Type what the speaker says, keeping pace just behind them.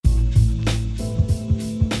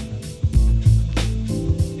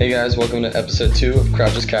Hey guys, welcome to episode 2 of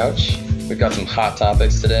Crouch's Couch. We've got some hot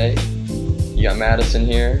topics today. You got Madison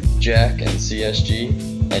here, Jack and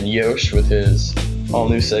CSG, and Yosh with his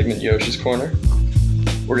all-new segment, Yosh's Corner.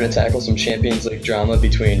 We're going to tackle some Champions League drama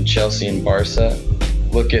between Chelsea and Barca,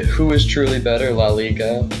 look at who is truly better, La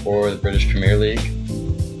Liga or the British Premier League,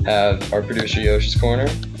 have our producer Yosh's Corner,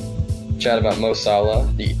 chat about Mo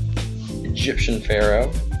Salah, the Egyptian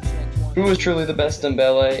pharaoh, who is truly the best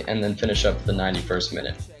Dembele, and then finish up the 91st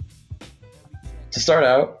minute. To start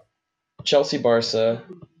out, Chelsea-Barca,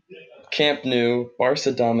 Camp Nou,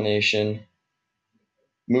 Barca domination,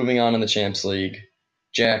 moving on in the Champions League.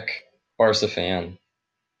 Jack, Barca fan,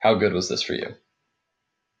 how good was this for you?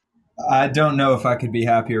 I don't know if I could be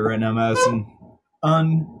happier right now, Madison.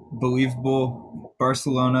 Unbelievable.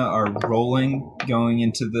 Barcelona are rolling going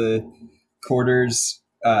into the quarters.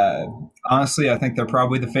 Honestly, I think they're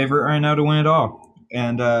probably the favorite right now to win it all.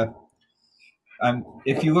 And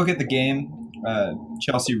if you look at the game,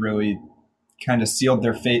 Chelsea really kind of sealed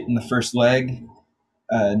their fate in the first leg,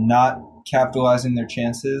 not capitalizing their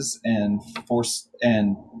chances and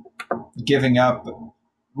giving up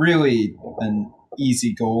really an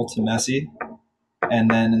easy goal to Messi.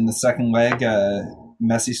 And then in the second leg,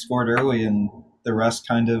 Messi scored early and the rest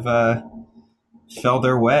kind of fell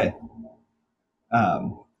their way.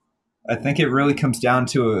 I think it really comes down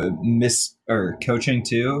to a coaching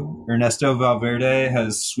too. Ernesto Valverde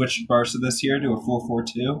has switched Barca this year to a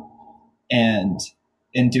 4-4-2, and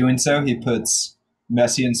in doing so, he puts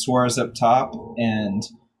Messi and Suarez up top and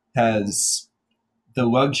has the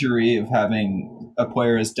luxury of having a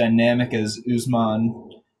player as dynamic as Ousmane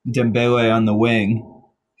Dembele on the wing,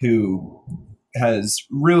 who has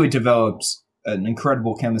really developed an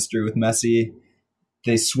incredible chemistry with Messi.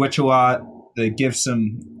 They switch a lot. They give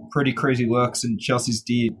some pretty crazy looks, and Chelsea's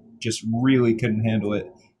D just really couldn't handle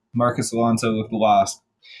it. Marcus Alonso looked lost.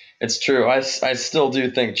 It's true. I still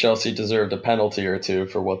do think Chelsea deserved a penalty or two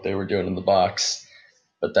for what they were doing in the box,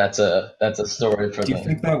 but that's a story for them. Do you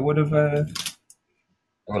think that would have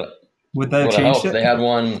changed it?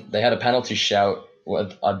 They had a penalty shout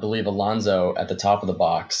with, I believe, Alonso at the top of the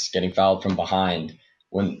box getting fouled from behind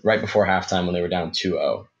right before halftime when they were down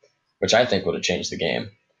 2-0, which I think would have changed the game.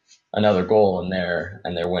 Another goal in there,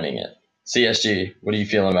 and they're winning it. CSG, what are you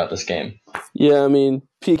feeling about this game? Yeah, I mean,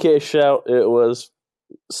 PK shout, it was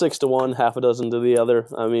 6-1, half a dozen to the other.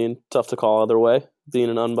 I mean, tough to call either way, being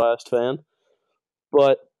an unbiased fan.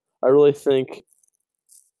 But I really think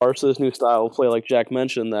Barca's new style of play, like Jack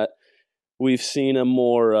mentioned, that we've seen a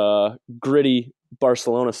more gritty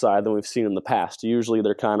Barcelona side than we've seen in the past. Usually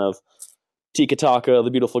they're kind of tiki-taka,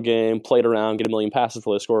 the beautiful game, played around, get a million passes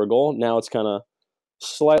before they score a goal. Now it's kind of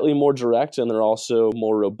slightly more direct, and they're also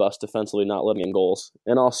more robust defensively, not letting in goals.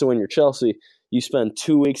 And also when you're Chelsea, you spend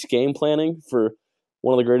 2 weeks game planning for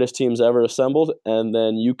one of the greatest teams ever assembled, and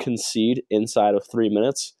then you concede inside of 3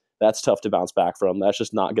 minutes. That's tough to bounce back from. That's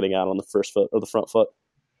just not getting out on the first foot or the front foot.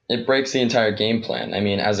 It breaks the entire game plan. I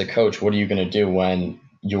mean, as a coach, what are you going to do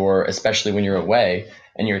especially when you're away,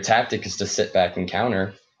 and your tactic is to sit back and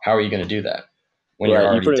counter? How are you going to do that when you're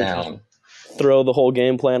already down? Throw the whole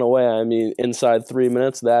game plan away. I mean, inside 3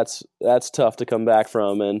 minutes, that's tough to come back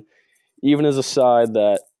from. And even as a side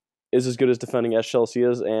that is as good as defending as Chelsea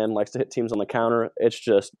is and likes to hit teams on the counter, it's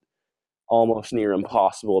just almost near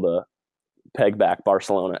impossible to peg back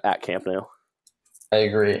Barcelona at Camp Nou. I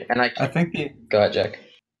agree. And I think go ahead, Jack.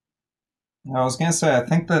 I was going to say, I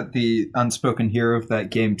think that the unspoken hero of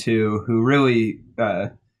that game too, who really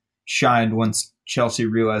shined once Chelsea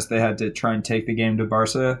realized they had to try and take the game to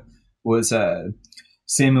Barca, was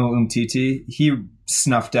Samuel Umtiti. He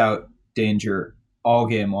snuffed out danger all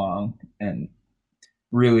game long, and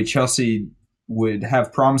really Chelsea would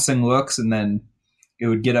have promising looks, and then it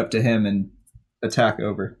would get up to him and attack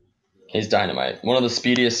over. He's dynamite. One of the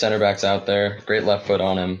speediest center backs out there. Great left foot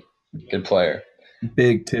on him. Good player.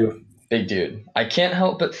 Big too. Big dude. I can't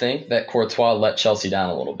help but think that Courtois let Chelsea down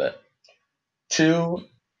a little bit. Two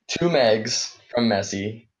megs from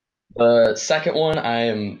Messi. The second one,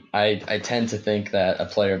 I tend to think that a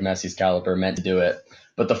player of Messi's caliber meant to do it.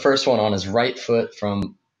 But the first one on his right foot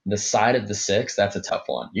from the side of the six, that's a tough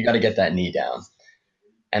one. You got to get that knee down.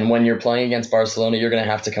 And when you're playing against Barcelona, you're going to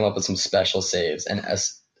have to come up with some special saves. And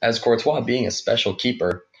as Courtois being a special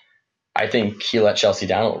keeper, I think he let Chelsea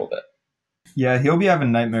down a little bit. Yeah, he'll be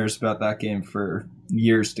having nightmares about that game for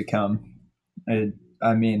years to come.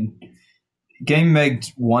 I mean, getting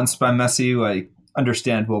megged once by Messi, like,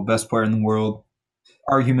 understandable, best player in the world,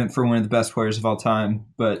 argument for one of the best players of all time,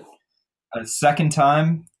 but a second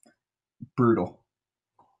time, brutal.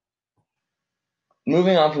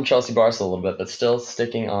 Moving on from Chelsea-Barca a little bit, but still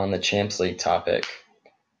sticking on the Champions League topic.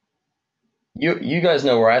 you guys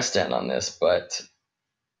know where I stand on this, but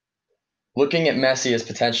looking at Messi as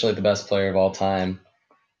potentially the best player of all time,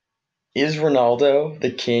 is Ronaldo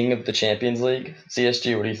the king of the Champions League?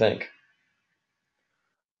 CSG, what do you think?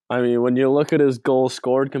 I mean, when you look at his goals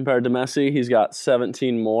scored compared to Messi, he's got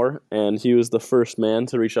 17 more, and he was the first man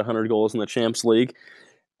to reach 100 goals in the Champs League.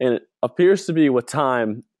 And it appears to be with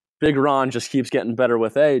time, Big Ron just keeps getting better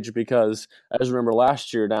with age because, as you remember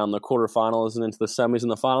last year down the quarterfinals and into the semis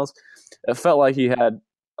and the finals, it felt like he had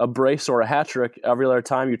a brace or a hat trick every other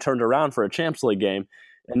time you turned around for a Champs League game.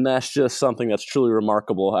 And that's just something that's truly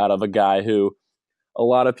remarkable out of a guy who a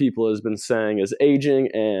lot of people has been saying is aging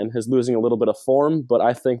and is losing a little bit of form. But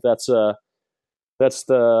I think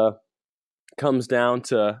comes down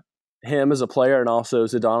to him as a player and also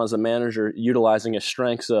Zidane as a manager utilizing his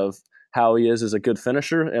strengths of how he is as a good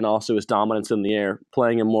finisher and also his dominance in the air,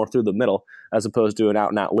 playing him more through the middle as opposed to an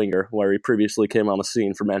out-and-out winger where he previously came on the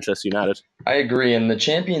scene for Manchester United. I agree, and the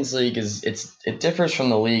Champions League it differs from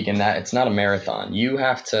the league in that it's not a marathon. You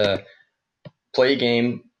have to play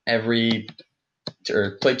play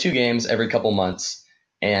 2 games every couple months,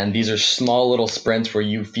 and these are small little sprints where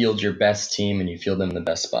you field your best team and you field them in the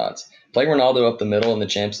best spots. Playing Ronaldo up the middle in the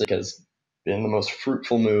Champions League has been the most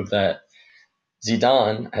fruitful move that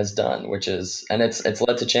Zidane has done, and it's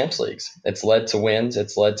led to Champions Leagues. It's led to wins.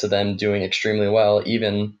 It's led to them doing extremely well,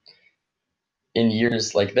 even in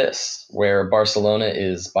years like this, where Barcelona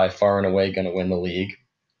is by far and away going to win the league.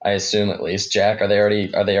 I assume, at least. Jack, are they already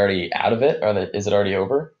out of it? Is it already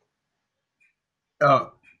over?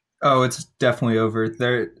 Oh, it's definitely over.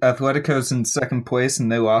 Atletico's in second place,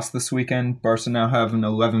 and they lost this weekend. Barca now have an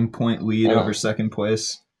 11-point lead over second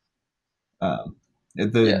place.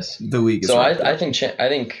 The league is so I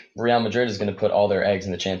think Real Madrid is going to put all their eggs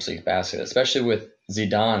in the Champions League basket, especially with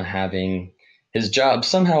Zidane having his job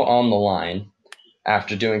somehow on the line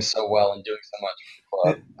after doing so well and doing so much for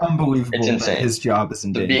the club. It's unbelievable. It's insane. That his job is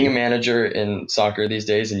in danger. Being a manager in soccer these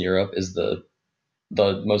days in Europe is the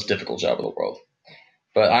most difficult job in the world.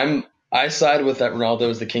 But I side with that Ronaldo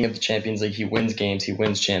is the king of the Champions League. He wins games. He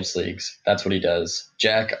wins Champions Leagues. That's what he does.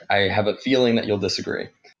 Jack, I have a feeling that you'll disagree.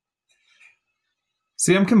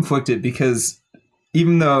 See, I'm conflicted because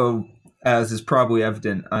even though, as is probably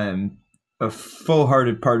evident, I'm a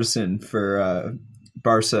full-hearted partisan for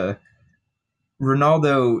Barca,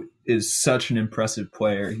 Ronaldo is such an impressive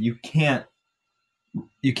player. You can't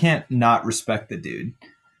not respect the dude.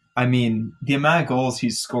 I mean, the amount of goals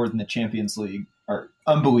he's scored in the Champions League are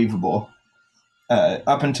unbelievable.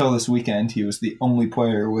 Up until this weekend, he was the only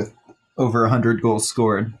player with over 100 goals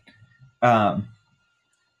scored.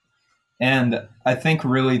 And I think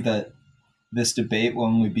really that this debate will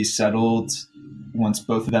only be settled once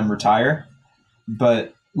both of them retire.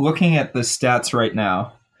 But looking at the stats right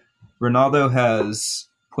now, Ronaldo has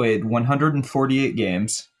played 148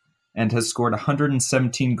 games and has scored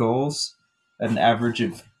 117 goals at an average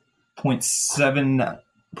of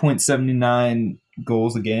 0.79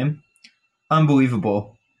 goals a game.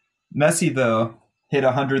 Unbelievable. Messi, though, hit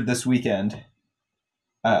 100 this weekend,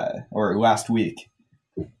 or last week,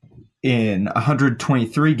 in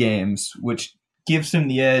 123 games, which gives him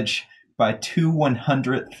the edge by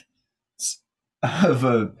 2/100ths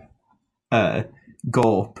of a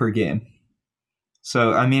goal per game.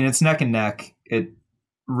 So, I mean, it's neck and neck. It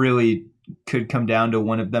really could come down to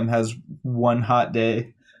one of them has one hot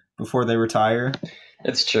day before they retire.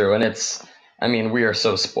 It's true, and we are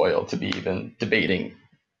so spoiled to be even debating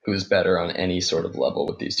who's better on any sort of level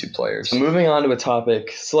with these two players. Moving on to a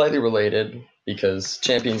topic slightly related, because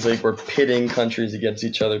Champions League, we're pitting countries against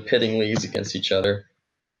each other, pitting leagues against each other.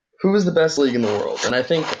 Who is the best league in the world? And I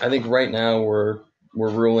think right now we're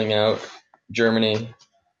ruling out Germany,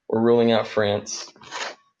 we're ruling out France,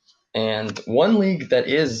 and one league that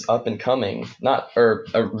is up and coming,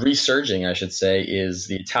 resurging, I should say, is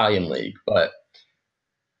the Italian league. But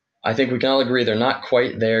I think we can all agree they're not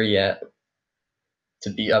quite there yet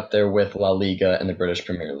to be up there with La Liga and the British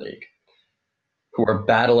Premier League, who are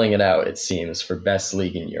battling it out, it seems, for best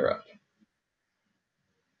league in Europe.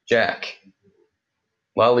 Jack,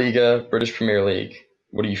 La Liga, British Premier League,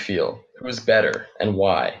 what do you feel? Who is better and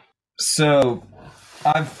why? So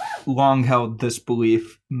I've long held this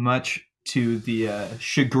belief, much to the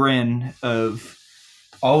chagrin of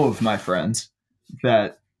all of my friends,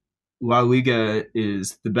 that La Liga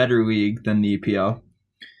is the better league than the EPL.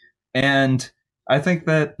 And I think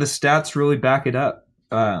that the stats really back it up.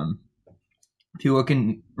 If you look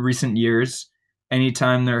in recent years,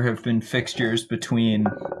 anytime there have been fixtures between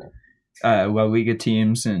La Liga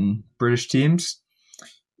teams and British teams,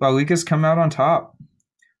 La Liga's come out on top.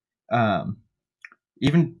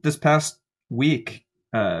 Even this past week,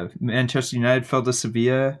 Manchester United fell to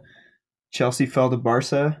Sevilla. Chelsea fell to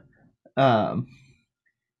Barca.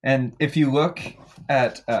 And if you look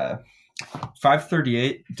at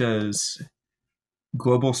 538 does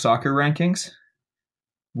global soccer rankings,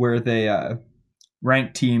 where they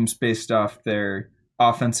rank teams based off their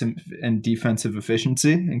offensive and defensive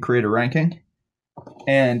efficiency and create a ranking.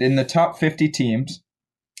 And in the top 50 teams,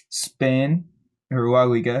 Spain, or La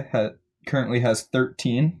Liga, currently has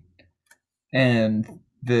 13, and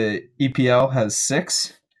the EPL has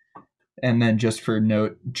 6. And then just for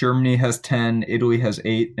note, Germany has 10, Italy has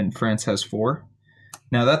 8, and France has 4.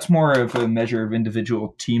 Now that's more of a measure of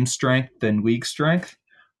individual team strength than league strength.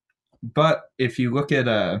 But if you look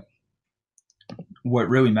at what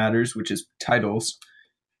really matters, which is titles,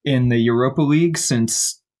 in the Europa League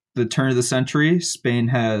since the turn of the century, Spain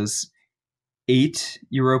has 8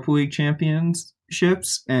 Europa League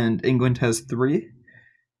championships and England has 3.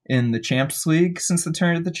 In the Champions League since the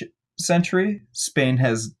turn of the century, Spain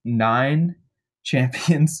has 9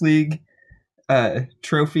 Champions League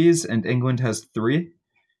trophies and England has 3.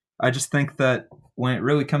 I just think that when it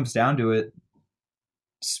really comes down to it,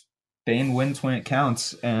 Spain wins when it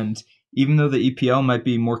counts. And even though the EPL might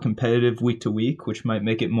be more competitive week to week, which might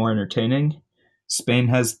make it more entertaining, Spain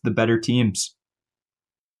has the better teams.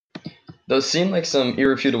 Those seem like some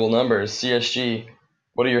irrefutable numbers. CSG,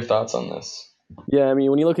 what are your thoughts on this? Yeah, I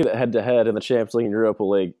mean, when you look at it head-to-head in the Champions League and Europa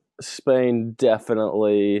League, Spain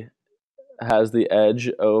definitely has the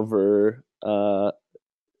edge over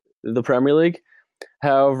the Premier League.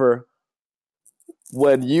 However,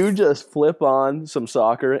 when you just flip on some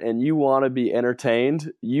soccer and you want to be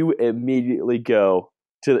entertained, you immediately go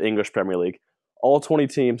to the English Premier League. All 20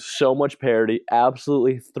 teams, so much parity,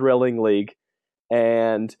 absolutely thrilling league.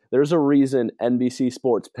 And there's a reason NBC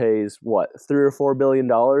Sports pays, $3 or $4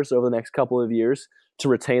 billion over the next couple of years to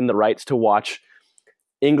retain the rights to watch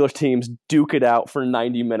English teams duke it out for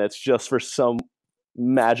 90 minutes just for some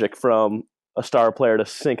magic from a star player to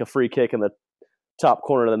sink a free kick in the top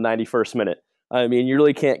corner of the 91st minute. I mean, you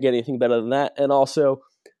really can't get anything better than that. And also,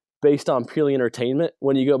 based on purely entertainment,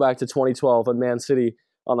 when you go back to 2012 when Man City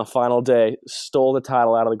on the final day stole the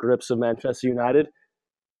title out of the grips of Manchester United,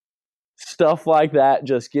 stuff like that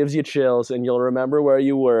just gives you chills, and you'll remember where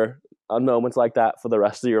you were on moments like that for the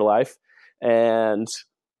rest of your life. And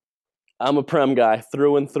I'm a Prem guy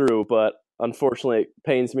through and through, but unfortunately, it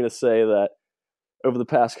pains me to say that over the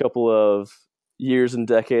past couple of years and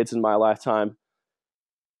decades in my lifetime,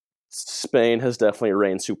 Spain has definitely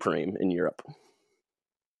reigned supreme in Europe.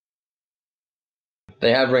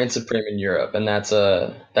 They have reigned supreme in Europe, and that's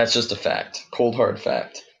just a fact, cold hard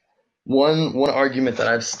fact. One argument that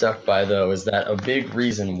I've stuck by, though, is that a big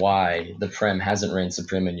reason why the Prem hasn't reigned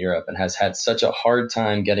supreme in Europe and has had such a hard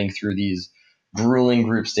time getting through these grueling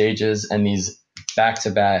group stages and these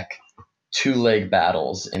back-to-back two-leg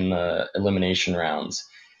battles in the elimination rounds.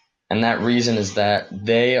 And that reason is that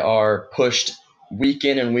they are pushed week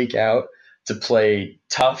in and week out to play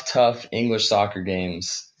tough English soccer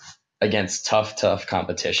games against tough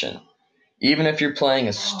competition. Even if you're playing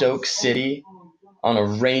a Stoke City on a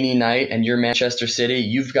rainy night and you're Manchester City,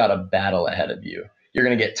 you've got a battle ahead of you. You're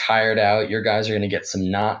going to get tired out. Your guys are going to get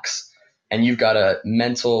some knocks, and you've got a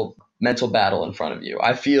mental battle in front of you.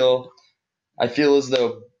 I feel as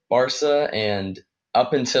though Barca and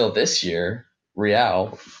up until this year,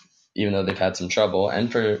 Real, even though they've had some trouble,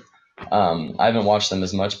 and for I haven't watched them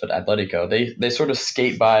as much, but Atletico, they sort of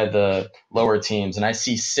skate by the lower teams, and I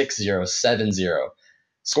see 6-0, 7-0.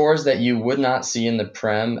 Scores that you would not see in the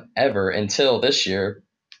Prem ever until this year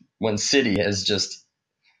when City has just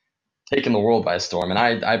taken the world by storm. And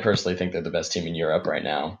I personally think they're the best team in Europe right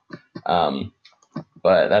now.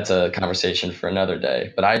 But that's a conversation for another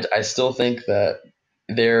day. But I still think that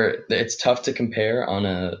it's tough to compare on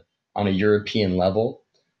a European level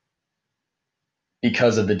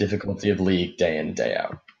because of the difficulty of league day in, day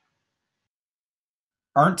out.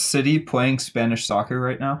 Aren't City playing Spanish soccer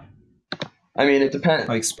right now? I mean, it depends.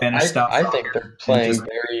 Like Spanish style. I think they're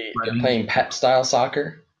playing Pep style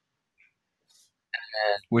soccer,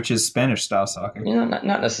 which is Spanish style soccer. You know, not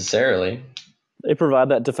necessarily. They provide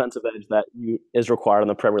that defensive edge that is required in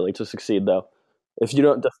the Premier League to succeed, though. If you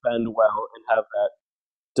don't defend well and have that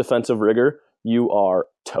defensive rigor, you are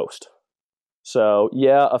toast. So,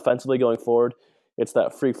 yeah, offensively going forward, it's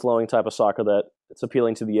that free-flowing type of soccer that it's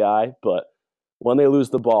appealing to the eye, but when they lose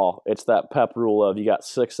the ball, it's that Pep rule of you got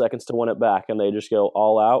 6 seconds to win it back, and they just go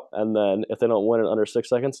all out, and then if they don't win it under 6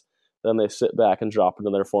 seconds, then they sit back and drop into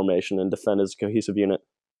their formation and defend as a cohesive unit.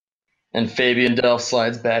 And Fabian Delph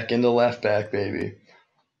slides back into left back, baby.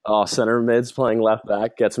 Oh, center mids playing left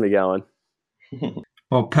back gets me going.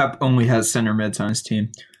 Well, Pep only has center mids on his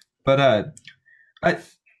team. But I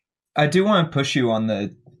do want to push you on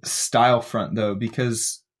the style front, though,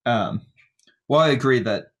 because I agree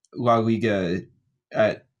that La Liga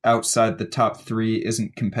outside the top three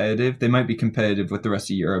isn't competitive. They might be competitive with the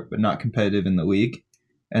rest of Europe, but not competitive in the league.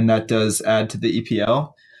 And that does add to the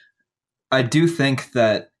EPL. I do think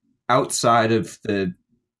that outside of the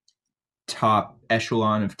top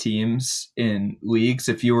echelon of teams in leagues,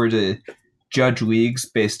 if you were to judge leagues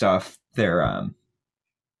based off their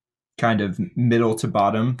kind of middle to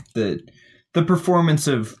bottom, the performance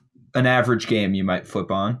of an average game you might flip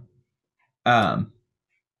on.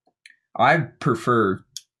 I prefer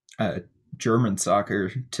German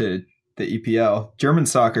soccer to the EPL. German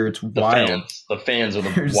soccer, it's wild. The fans are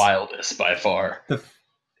the wildest by far.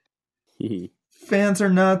 The fans are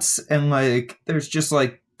nuts, and like there's just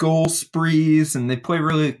like goal sprees, and they play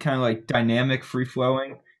really kind of like dynamic, free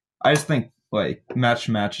flowing. I just think like match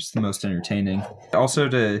to match is the most entertaining. Also,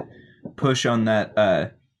 to push on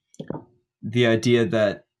that, the idea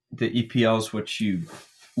that the EPL is what you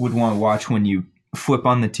would want to watch when you flip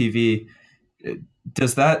on the TV.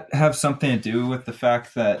 Does that have something to do with the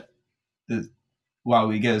fact that the La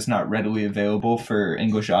Liga is not readily available for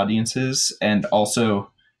English audiences, and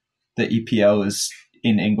also the EPL is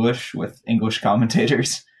in English with English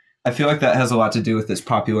commentators? I feel like that has a lot to do with its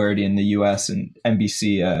popularity in the US and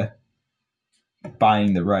NBC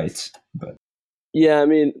buying the rights. But yeah, I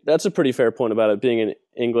mean, that's a pretty fair point about it being in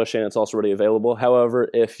English and it's also already available. However,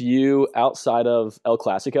 if you, outside of El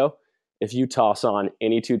Clasico, if you toss on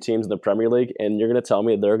any two teams in the Premier League and you're going to tell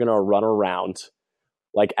me they're going to run around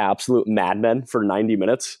like absolute madmen for 90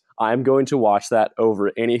 minutes, I'm going to watch that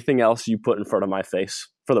over anything else you put in front of my face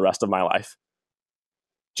for the rest of my life.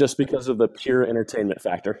 Just because of the pure entertainment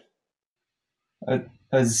factor. A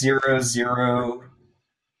 0-0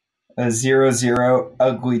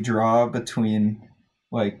 ugly draw between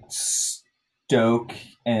like Stoke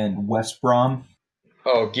and West Brom.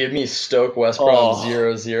 Oh, give me Stoke West Brom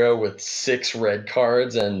 0-0 with 6 red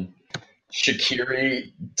cards and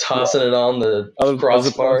Shaqiri tossing it on the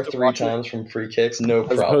crossbar 3 times from free kicks. No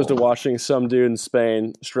problem. As opposed to watching some dude in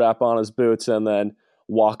Spain strap on his boots and then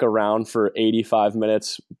walk around for 85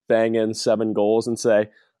 minutes, bang in 7 goals and say,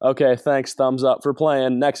 okay, thanks, thumbs up for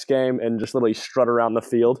playing, next game, and just literally strut around the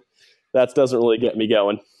field. That doesn't really get me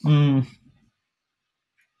going.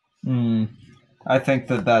 I think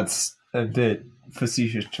that's a bit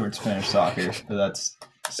facetious towards Spanish soccer, but that's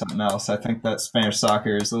something else. I think that Spanish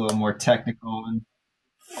soccer is a little more technical and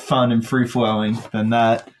fun and free-flowing than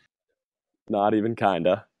that. Not even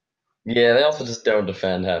kinda. Yeah, they also just don't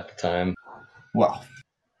defend half the time. Well,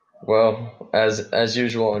 as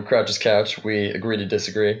usual on Crouch's Couch, we agree to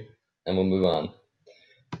disagree, and we'll move on.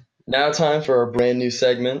 Now time for our brand new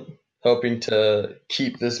segment, hoping to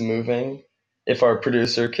keep this moving. If our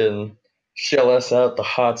producer can shell us out the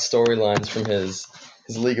hot storylines from his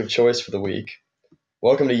league of choice for the week.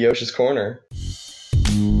 Welcome to Yosh's Corner.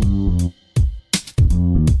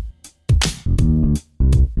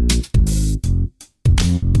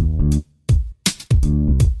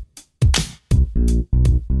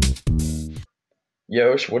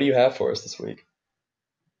 Yosh, what do you have for us this week?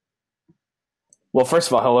 Well, first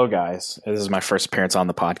of all, hello, guys. This is my first appearance on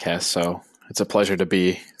the podcast, so it's a pleasure to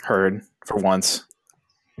be heard for once.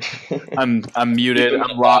 I'm muted.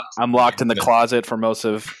 I'm locked in the closet for most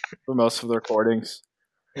of the recordings.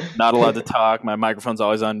 Not allowed to talk. My microphone's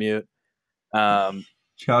always on mute.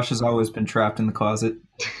 Josh has always been trapped in the closet.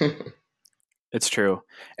 It's true.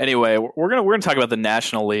 Anyway, we're gonna talk about the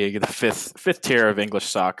National League, the fifth tier of English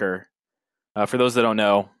soccer. For those that don't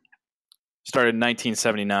know, started in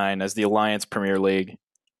 1979 as the Alliance Premier League,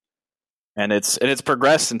 and it's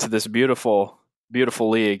progressed into this beautiful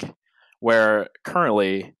league where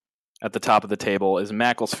currently at the top of the table is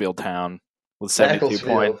Macclesfield Town with 72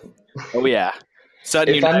 points. Oh yeah.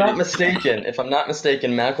 If I'm not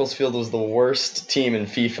mistaken, Macclesfield was the worst team in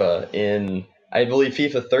FIFA in, I believe,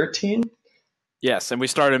 FIFA 13. Yes, and we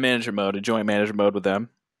started a joint manager mode with them.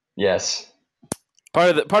 Yes.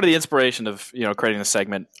 Part of the inspiration of creating the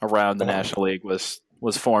segment around the National League was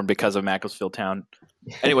formed because of Macclesfield Town.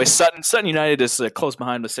 Anyway, Sutton United is close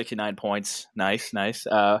behind with 69 points. Nice.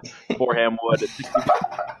 Boreham Wood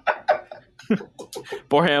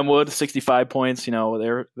 65 points.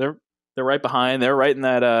 They're right behind. They're right in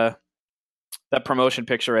that promotion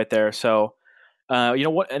picture right there. So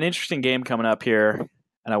what an interesting game coming up here,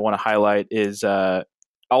 and I want to highlight is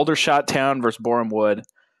Aldershot Town versus Boreham Wood.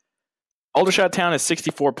 Aldershot Town has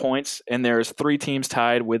 64 points, and there's 3 teams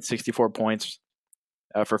tied with 64 points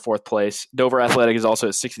for 4th place. Dover Athletic is also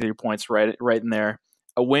at 63 points, right in there.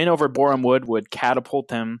 A win over Boreham Wood would catapult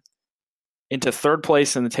them into third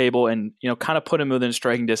place in the table and, kind of put them within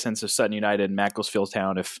striking distance of Sutton United and Macclesfield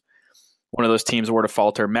Town if one of those teams were to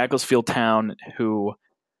falter. Macclesfield Town, who,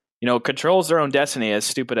 controls their own destiny, as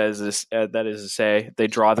stupid as that is to say, they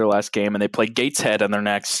draw their last game and they play Gateshead in their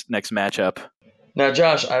next matchup. Now,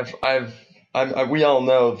 Josh, we all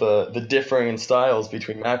know the differing styles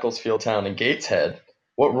between Macclesfield Town and Gateshead.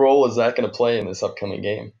 What role is that going to play in this upcoming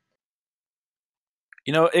game?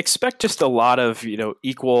 Expect just a lot of,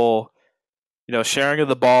 equal, sharing of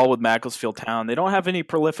the ball with Macclesfield Town. They don't have any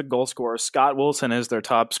prolific goal scorers. Scott Wilson is their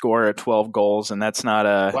top scorer at 12 goals, and that's not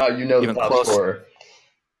the top close. Scorer.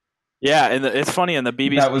 Yeah, and it's funny in the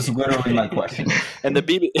BBC. That was literally my question. And the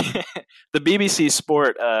BBC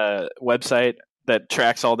Sport website that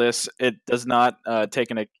tracks all this, it does not take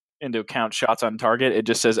into account shots on target. It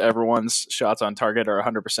just says everyone's shots on target are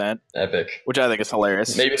 100%. Epic. Which I think is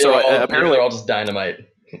hilarious. Maybe they're all just dynamite.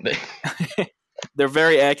 They're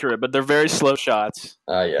very accurate, but they're very slow shots.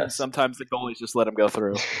 Yes. And sometimes the goalies just let them go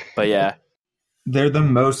through. But yeah. They're the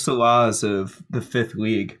Mo Salahs of the fifth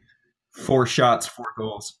league. 4 shots, 4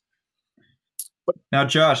 goals. Now,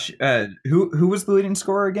 Josh, who was the leading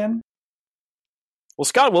scorer again? Well,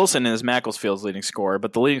 Scott Wilson is Macclesfield's leading scorer,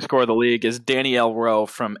 but the leading scorer of the league is Danielle Rowe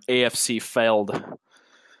from AFC Feld.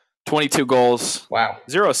 22 goals. Wow.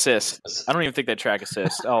 0 assists. I don't even think they track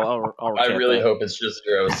assists. I'll I really hope it's just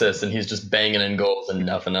 0 assists and he's just banging in goals and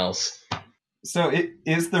nothing else. So it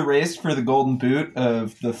is the race for the Golden Boot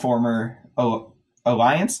of the former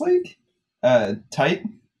Alliance League tight?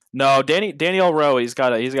 No, Danielle Rowe, he's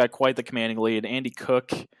got quite the commanding lead. Andy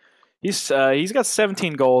Cook, he's got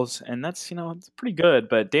 17 goals, and that's it's pretty good.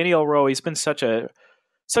 But Danielle Rowe, he's been such a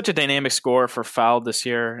dynamic scorer for Fylde this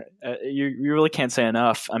year. You really can't say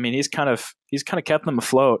enough. I mean, he's kind of kept them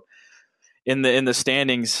afloat in the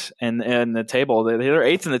standings and the table. They're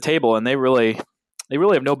 8th in the table, and they really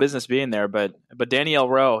have no business being there. But Danielle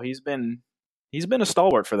Rowe, he's been a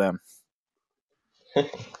stalwart for them.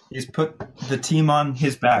 He's put the team on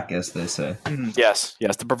his back, as they say. Yes,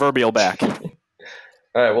 the proverbial back. All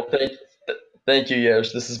right, well, thank you,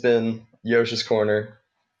 Yosh. This has been Yosh's Corner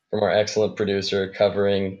from our excellent producer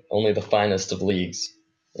covering only the finest of leagues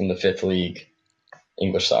in the 5th League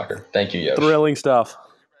English soccer. Thank you, Yosh. Thrilling stuff.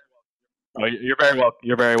 Oh, you're very welcome.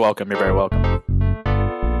 You're very welcome. You're very welcome.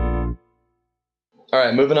 All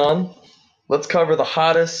right, moving on. Let's cover the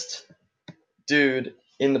hottest dude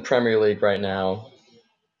in the Premier League right now,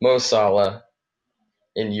 Mo Salah,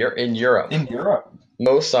 in Europe. In Europe.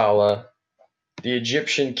 Mo Salah, the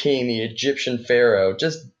Egyptian king, the Egyptian pharaoh,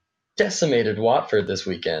 just decimated Watford this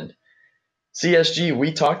weekend. CSG,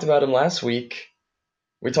 we talked about him last week.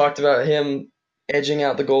 We talked about him edging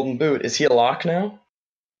out the Golden Boot. Is he a lock now?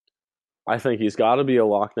 I think he's got to be a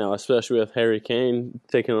lock now, especially with Harry Kane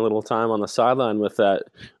taking a little time on the sideline with that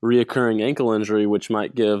reoccurring ankle injury, which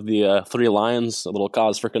might give the Three Lions a little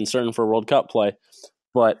cause for concern for World Cup play.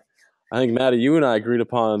 But I think, Matty, you and I agreed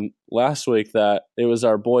upon last week that it was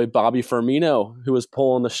our boy Bobby Firmino who was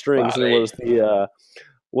pulling the strings and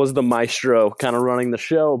was the maestro kind of running the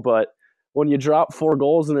show. But when you drop 4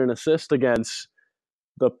 goals and an assist against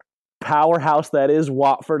the powerhouse that is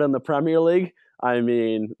Watford in the Premier League, I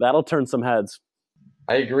mean, that'll turn some heads.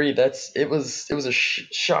 I agree. It was a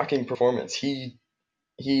shocking performance. He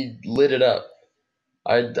lit it up.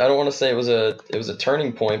 I don't want to say it was a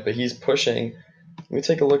turning point, but he's pushing. Let me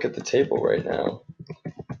take a look at the table right now.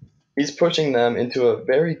 He's pushing them into a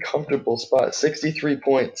very comfortable spot. 63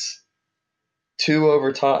 points, 2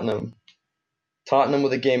 over Tottenham. Tottenham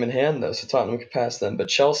with a game in hand though, so Tottenham could pass them. But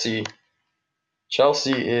Chelsea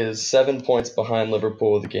is 7 points behind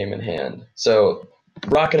Liverpool with a game in hand. So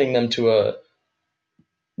rocketing them to a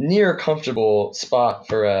near comfortable spot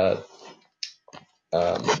for a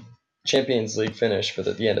Champions League finish for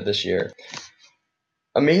the end of this year.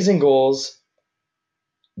 Amazing goals.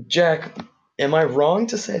 Jack, am I wrong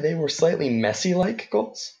to say they were slightly Messi-like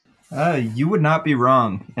goals? You would not be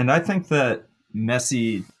wrong. And I think that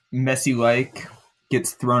Messi-like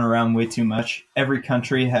gets thrown around way too much. Every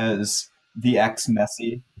country has the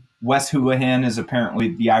ex-Messi. Wes Hoolahan is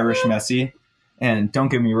apparently the Irish Messi. And don't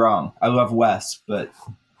get me wrong, I love Wes, but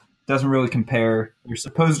it doesn't really compare. There's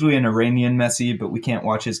supposedly an Iranian Messi, but we can't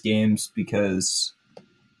watch his games because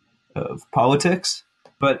of politics.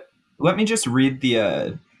 But let me just read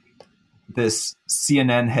this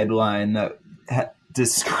CNN headline that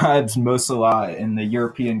describes Mo Salah in the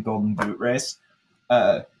European Golden Boot race.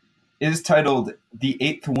 It is titled "The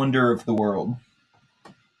Eighth Wonder of the World."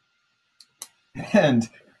 And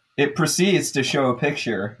it proceeds to show a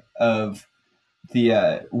picture of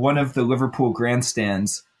the one of the Liverpool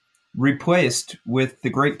grandstands replaced with the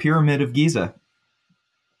Great Pyramid of Giza.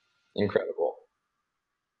 Incredible.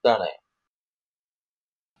 Stunning.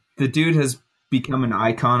 The dude has become an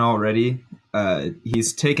icon already.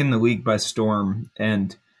 He's taken the league by storm,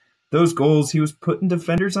 and those goals, he was putting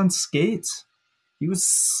defenders on skates. He was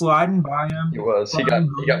sliding by them. He was. He got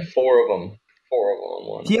 4 of them. 4 of them on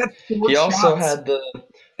one. He had 4 He shots also had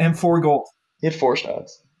and 4 goals. He had 4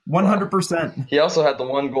 shots. 100%. He also had the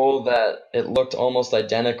one goal that it looked almost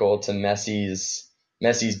identical to Messi's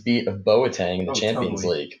beat of Boateng in the Champions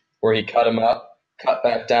League, where he cut him up, cut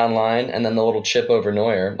back down line, and then the little chip over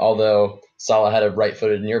Neuer, although Salah had a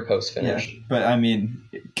right-footed near-post finish. Yeah, but, I mean,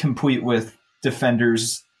 complete with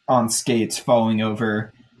defenders on skates falling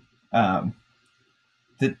over.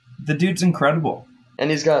 The dude's incredible.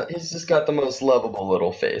 And he's just got the most lovable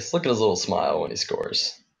little face. Look at his little smile when he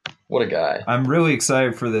scores. What a guy. I'm really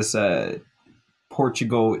excited for this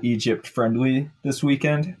Portugal-Egypt friendly this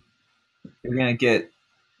weekend. You're going to get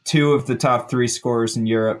 2 of the top 3 scorers in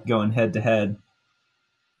Europe going head-to-head,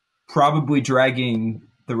 probably dragging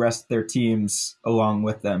the rest of their teams along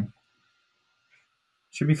with them.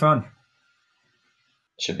 Should be fun.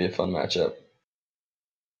 Should be a fun matchup.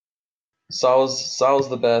 Salah's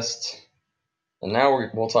the best. And now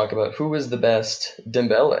we'll talk about who is the best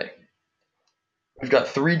Dembele. We've got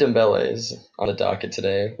 3 Dembeles on the docket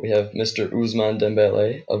today. We have Mr. Ousmane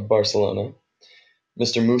Dembele of Barcelona,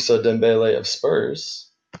 Mr. Moussa Dembele of Spurs,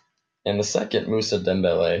 and the second Moussa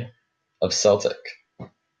Dembele of Celtic.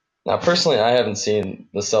 Now, personally, I haven't seen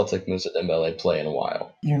the Celtic Moussa Dembele play in a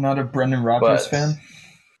while. You're not a Brendan Rodgers fan?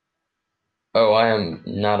 Oh, I am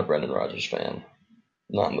not a Brendan Rodgers fan.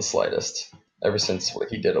 Not in the slightest. Ever since what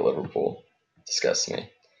he did at Liverpool. Disgusts me.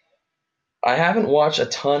 I haven't watched a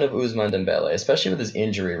ton of Ousmane Dembele, especially with his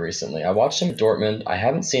injury recently. I watched him at Dortmund. I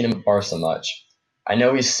haven't seen him at Barca much. I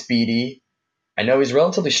know he's speedy. I know he's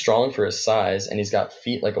relatively strong for his size, and he's got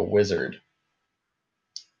feet like a wizard.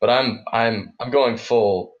 But I'm going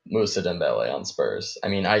full Moussa Dembele on Spurs. I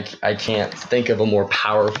mean, I can't think of a more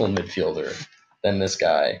powerful midfielder than this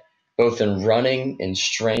guy, both in running, in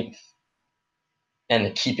strength,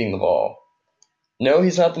 and keeping the ball. No,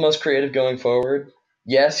 he's not the most creative going forward.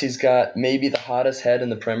 Yes, he's got maybe the hottest head in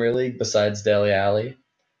the Premier League besides Dele Alli.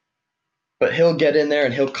 But he'll get in there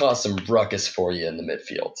and he'll cause some ruckus for you in the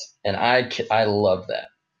midfield. And I love that.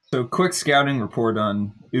 So quick scouting report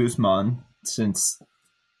on Ousmane, since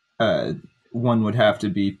one would have to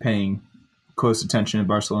be paying close attention to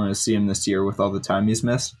Barcelona to see him this year with all the time he's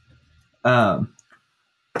missed.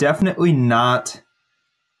 Definitely not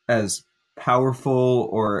as powerful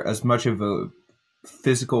or as much of a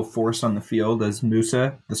physical force on the field as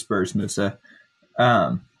Moussa, the Spurs Moussa.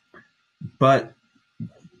 But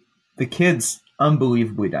the kid's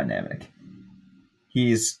unbelievably dynamic.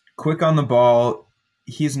 He's quick on the ball.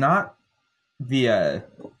 He's not the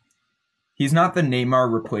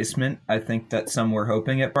Neymar replacement, I think, that some were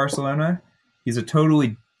hoping at Barcelona. He's a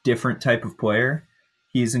totally different type of player.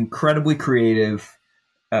 He's incredibly creative.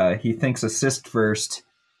 He thinks assist first,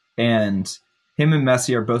 and him and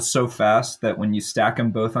Messi are both so fast that when you stack them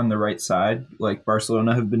both on the right side, like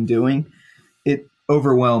Barcelona have been doing, it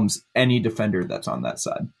overwhelms any defender that's on that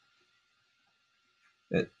side.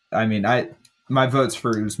 My vote's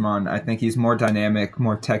for Ousmane. I think he's more dynamic,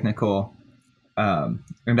 more technical, and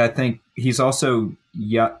I think he's also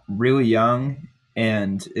really young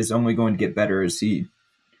and is only going to get better as he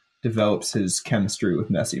develops his chemistry with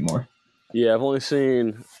Messi more. Yeah, I've only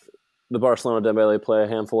seen the Barcelona Dembele play a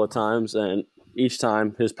handful of times, and each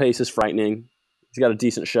time his pace is frightening. He's got a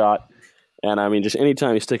decent shot, and I mean, just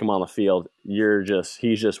anytime you stick him on the field,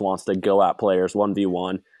 he just wants to go at players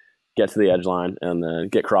 1v1, get to the edge line, and then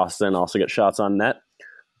get crosses in, also get shots on net.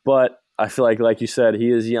 But I feel like you said,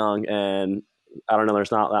 he is young, and I don't know,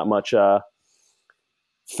 there's not that much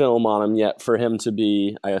film on him yet for him to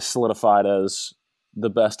be, I guess, solidified as the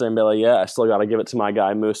best Dembele yet. I still got to give it to my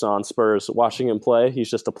guy Moussa on Spurs. Watching him play, he's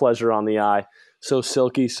just a pleasure on the eye. So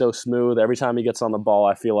silky, so smooth. Every time he gets on the ball,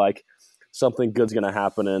 I feel like something good's going to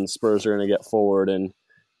happen and Spurs are going to get forward and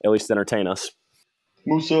at least entertain us.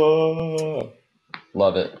 Moussa!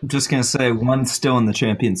 Love it. I'm just going to say, one still in the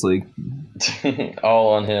Champions League.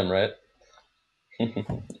 All on him, right?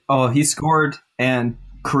 Oh, he scored and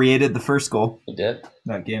created the first goal. He did?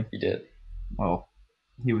 That game. He did. Well,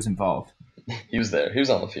 he was involved. He was there. He was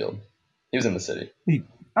on the field. He was in the city. He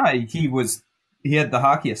had the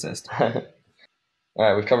hockey assist. All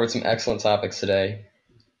right, we've covered some excellent topics today.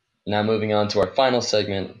 Now moving on to our final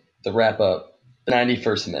segment, the wrap-up, the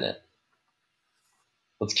 91st minute.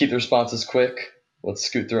 Let's keep the responses quick. Let's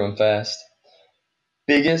scoot through them fast.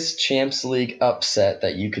 biggest Champs League upset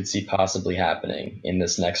that you could see possibly happening in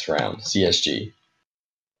this next round, CSG?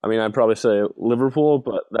 I mean, I'd probably say Liverpool,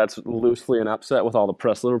 but that's loosely an upset with all the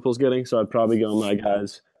press Liverpool's getting. So I'd probably go my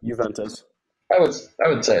guys, Juventus. I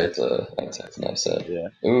would say it's an upset. Yeah.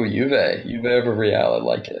 Ooh, Juve over Real. I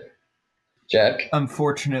like it. Jack?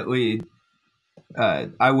 Unfortunately,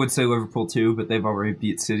 I would say Liverpool too, but they've already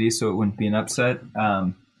beat City, so it wouldn't be an upset.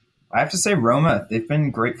 I have to say Roma. They've been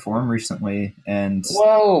in great form recently, and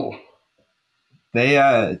Whoa!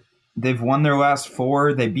 they've won their last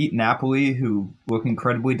 4. They beat Napoli, who look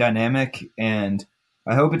incredibly dynamic, and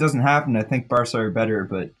I hope it doesn't happen. I think Barca are better,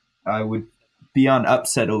 but I would be on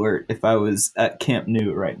upset alert if I was at Camp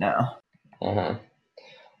Nou right now. Uh-huh.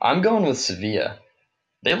 I'm going with Sevilla.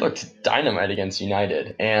 They looked dynamite against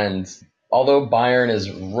United, and although Bayern is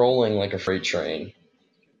rolling like a freight train,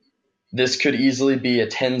 this could easily be a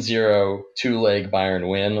 10-0 two-leg Bayern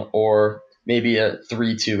win, or maybe a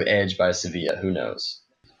 3-2 edge by Sevilla. Who knows?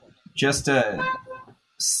 Just a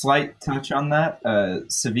slight touch on that.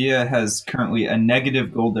 Sevilla has currently a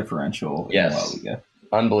negative goal differential in La Liga.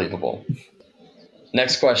 Unbelievable.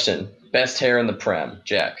 Next question. Best hair in the Prem,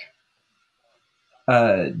 Jack.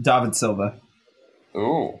 David Silva.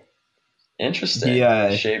 Ooh, interesting.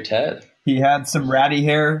 He, shaved head. He had some ratty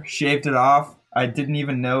hair, shaved it off. I didn't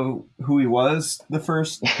even know who he was the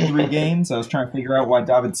first 3 games. I was trying to figure out why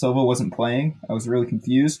David Silva wasn't playing. I was really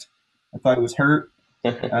confused. I thought he was hurt.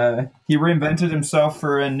 He reinvented himself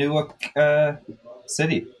for a new look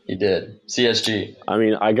City. He did. CSG. I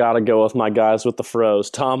mean, I got to go with my guys with the froze.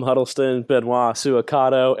 Tom Huddleston, Benoit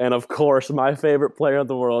Suakato, and of course, my favorite player in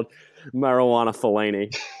the world, Marijuana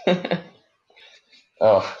Fellaini.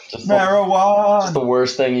 Just Marijuana! the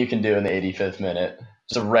worst thing you can do in the 85th minute.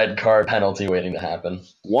 Just a red card penalty waiting to happen.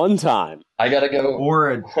 One time. I got to go. Or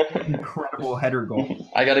an incredible header goal.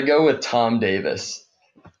 I got to go with Tom Davis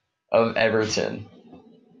of Everton.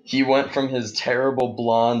 He went from his terrible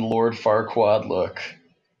blonde Lord Farquaad look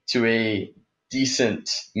to a decent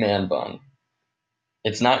man bun.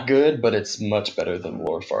 It's not good, but it's much better than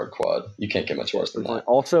Lord Farquaad. You can't get much worse than that.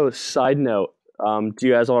 Also, side note, do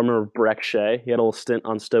you guys all remember Breck Shea? He had a little stint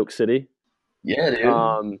on Stoke City. Yeah,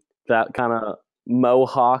 dude. That kind of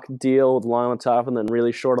mohawk deal with long on top and then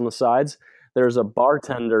really short on the sides. There's a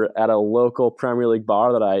bartender at a local Premier League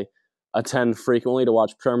bar that I attend frequently to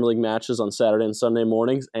watch Premier League matches on Saturday and Sunday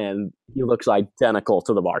mornings, and he looks identical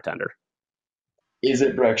to the bartender. Is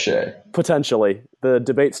it Breck Shea? Potentially. The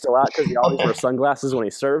debate's still out because he always wears sunglasses when he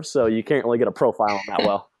serves, so you can't really get a profile on that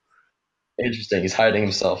well. Interesting. He's hiding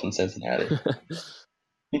himself in Cincinnati.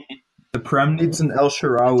 The Prem needs an El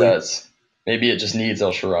Shaarawy. It does. Maybe it just needs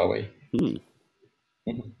El Shaarawy.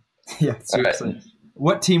 Yeah, seriously. Right.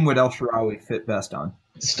 What team would El Shaarawy fit best on?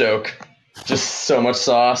 Stoke. Just so much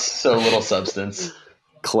sauce, so little substance.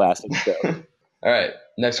 Classic Stoke. All right,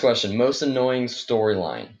 next question. Most annoying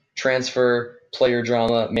storyline. Transfer, player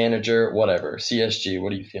drama, manager, whatever. CSG,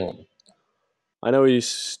 what are you feeling? I know we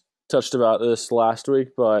touched about this last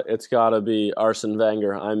week, but it's got to be Arsene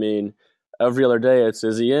Wenger. I mean, every other day it's,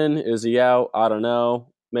 is he in? Is he out? I don't know.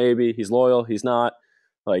 Maybe. He's loyal. He's not.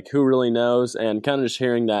 Like, who really knows? And kind of just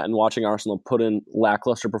hearing that and watching Arsenal put in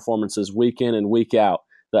lackluster performances week in and week out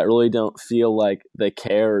that really don't feel like they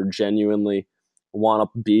care or genuinely want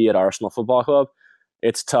to be at Arsenal Football Club,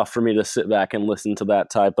 it's tough for me to sit back and listen to that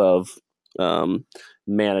type of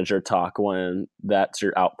manager talk when that's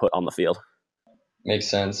your output on the field. Makes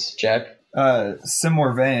sense. Jack?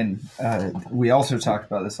 Similar vein, we also talked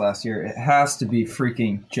about this last year. It has to be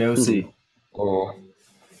freaking Josie. Oh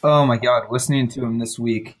my God, listening to him this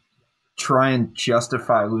week try and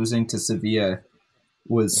justify losing to Sevilla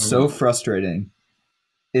was so frustrating.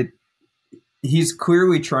 He's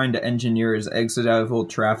clearly trying to engineer his exit out of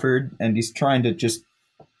Old Trafford, and he's trying to just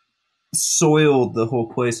soil the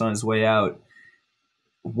whole place on his way out.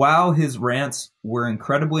 While his rants were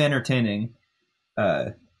incredibly entertaining,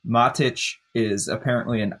 Matic is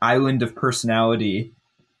apparently an island of personality,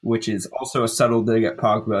 which is also a subtle dig at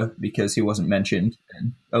Pogba because he wasn't mentioned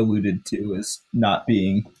and alluded to as not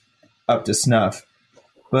being up to snuff.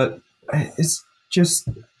 But it's just,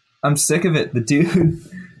 I'm sick of it.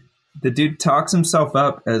 The dude talks himself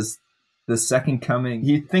up as the second coming.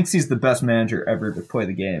 He thinks he's the best manager ever to play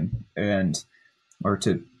the game or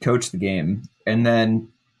to coach the game. And then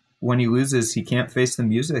when he loses, he can't face the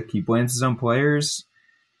music. He blames his own players.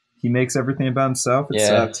 He makes everything about himself. It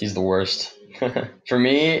sucks. He's the worst. For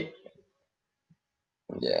me,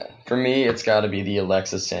 it's got to be the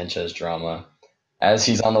Alexis Sanchez drama. As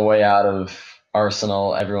he's on the way out of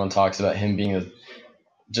Arsenal, everyone talks about him being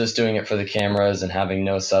just doing it for the cameras and having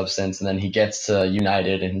no substance. And then he gets to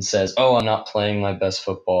United and says, "Oh, I'm not playing my best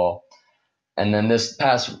football." And then this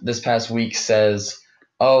past week says,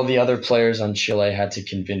 "Oh, the other players on Chile had to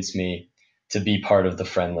convince me to be part of the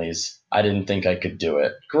friendlies. I didn't think I could do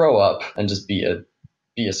it." Grow up and just be a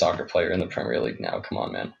soccer player in the Premier League now. Come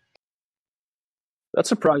on, man. That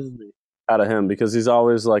surprises me out of him because he's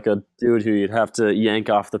always like a dude who you'd have to yank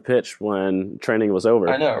off the pitch when training was over.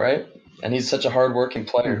 I know, right? And he's such a hard-working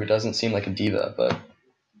player who doesn't seem like a diva, but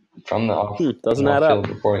from the off-field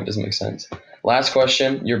reporting doesn't make sense. Last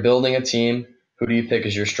question. You're building a team. Who do you pick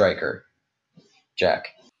as your striker? Jack.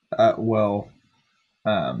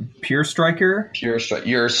 Pure striker. Pure striker.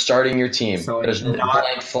 You're starting your team. So there's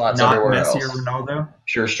blank slots not everywhere Messi else. or Ronaldo.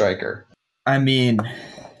 Pure striker. I mean,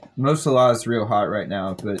 Mo Salah is real hot right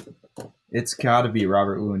now, but it's got to be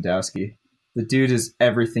Robert Lewandowski. The dude is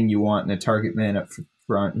everything you want in a target man up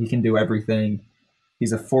front. He can do everything.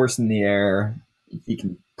 He's a force in the air. He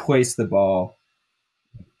can place the ball,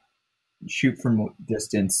 shoot from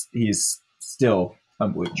distance. He's still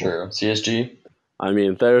unbelievable. True. CSG? I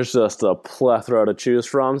mean, there's just a plethora to choose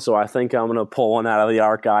from, so I think I'm going to pull one out of the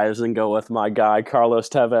archives and go with my guy, Carlos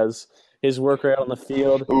Tevez. His work rate on the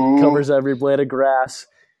field, covers every blade of grass,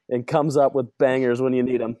 and comes up with bangers when you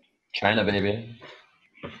need him. China, baby.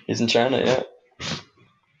 He's in China, yeah.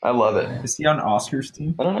 I love it. Is he on Oscar's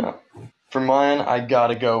team? I don't know. For mine, I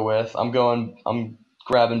gotta go with. I'm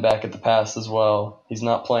grabbing back at the past as well. He's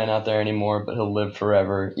not playing out there anymore, but he'll live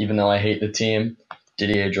forever. Even though I hate the team,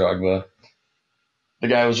 Didier Drogba. The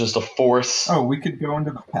guy was just a force. Oh, we could go into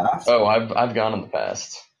the past. Oh, I've gone in the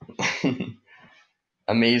past.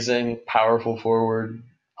 Amazing, powerful forward,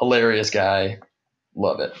 hilarious guy.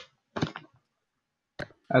 Love it.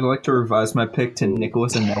 I'd like to revise my pick to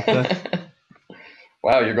Nicholas Anelka.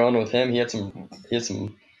 Wow, you're going with him. He had some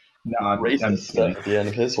racist stuff at the end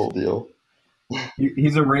of his whole deal.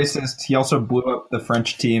 He's a racist. He also blew up the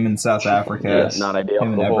French team in South Africa. Yeah, not ideal.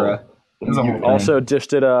 Him and Evra. Also,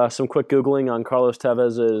 just did some quick Googling on Carlos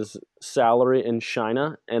Tevez's salary in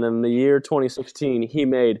China, and in the year 2016, he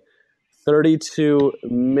made £32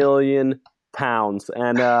 million.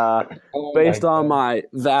 And based on my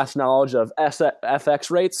vast knowledge of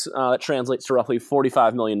FX rates, it translates to roughly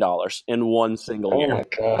 $45 million in one single year. Oh my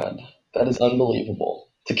God. That is unbelievable.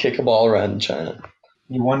 To kick a ball around in China.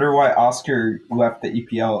 You wonder why Oscar left the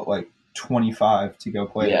EPL at like 25 to go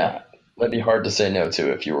play. Yeah, that'd be hard to say no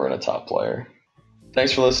to if you weren't a top player.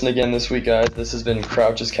 Thanks for listening again this week, guys. This has been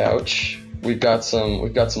Crouch's Couch. We've got some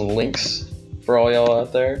links for all y'all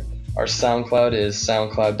out there. Our SoundCloud is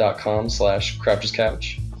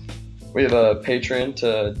soundcloud.com/CrouchesCouch. We have a Patreon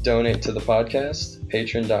to donate to the podcast,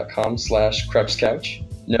 patreon.com/CrouchesCouch.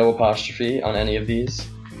 No apostrophe on any of these.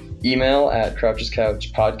 Email at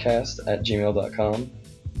crouchescouchpodcast@gmail.com.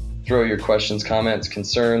 Throw your questions, comments,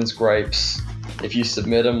 concerns, gripes. If you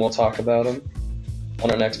submit them, we'll talk about them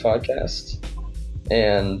on our next podcast.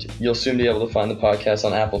 And you'll soon be able to find the podcast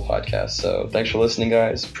on Apple Podcasts. So thanks for listening,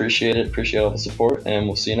 guys. Appreciate it. Appreciate all the support, and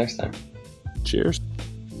we'll see you next time. Cheers.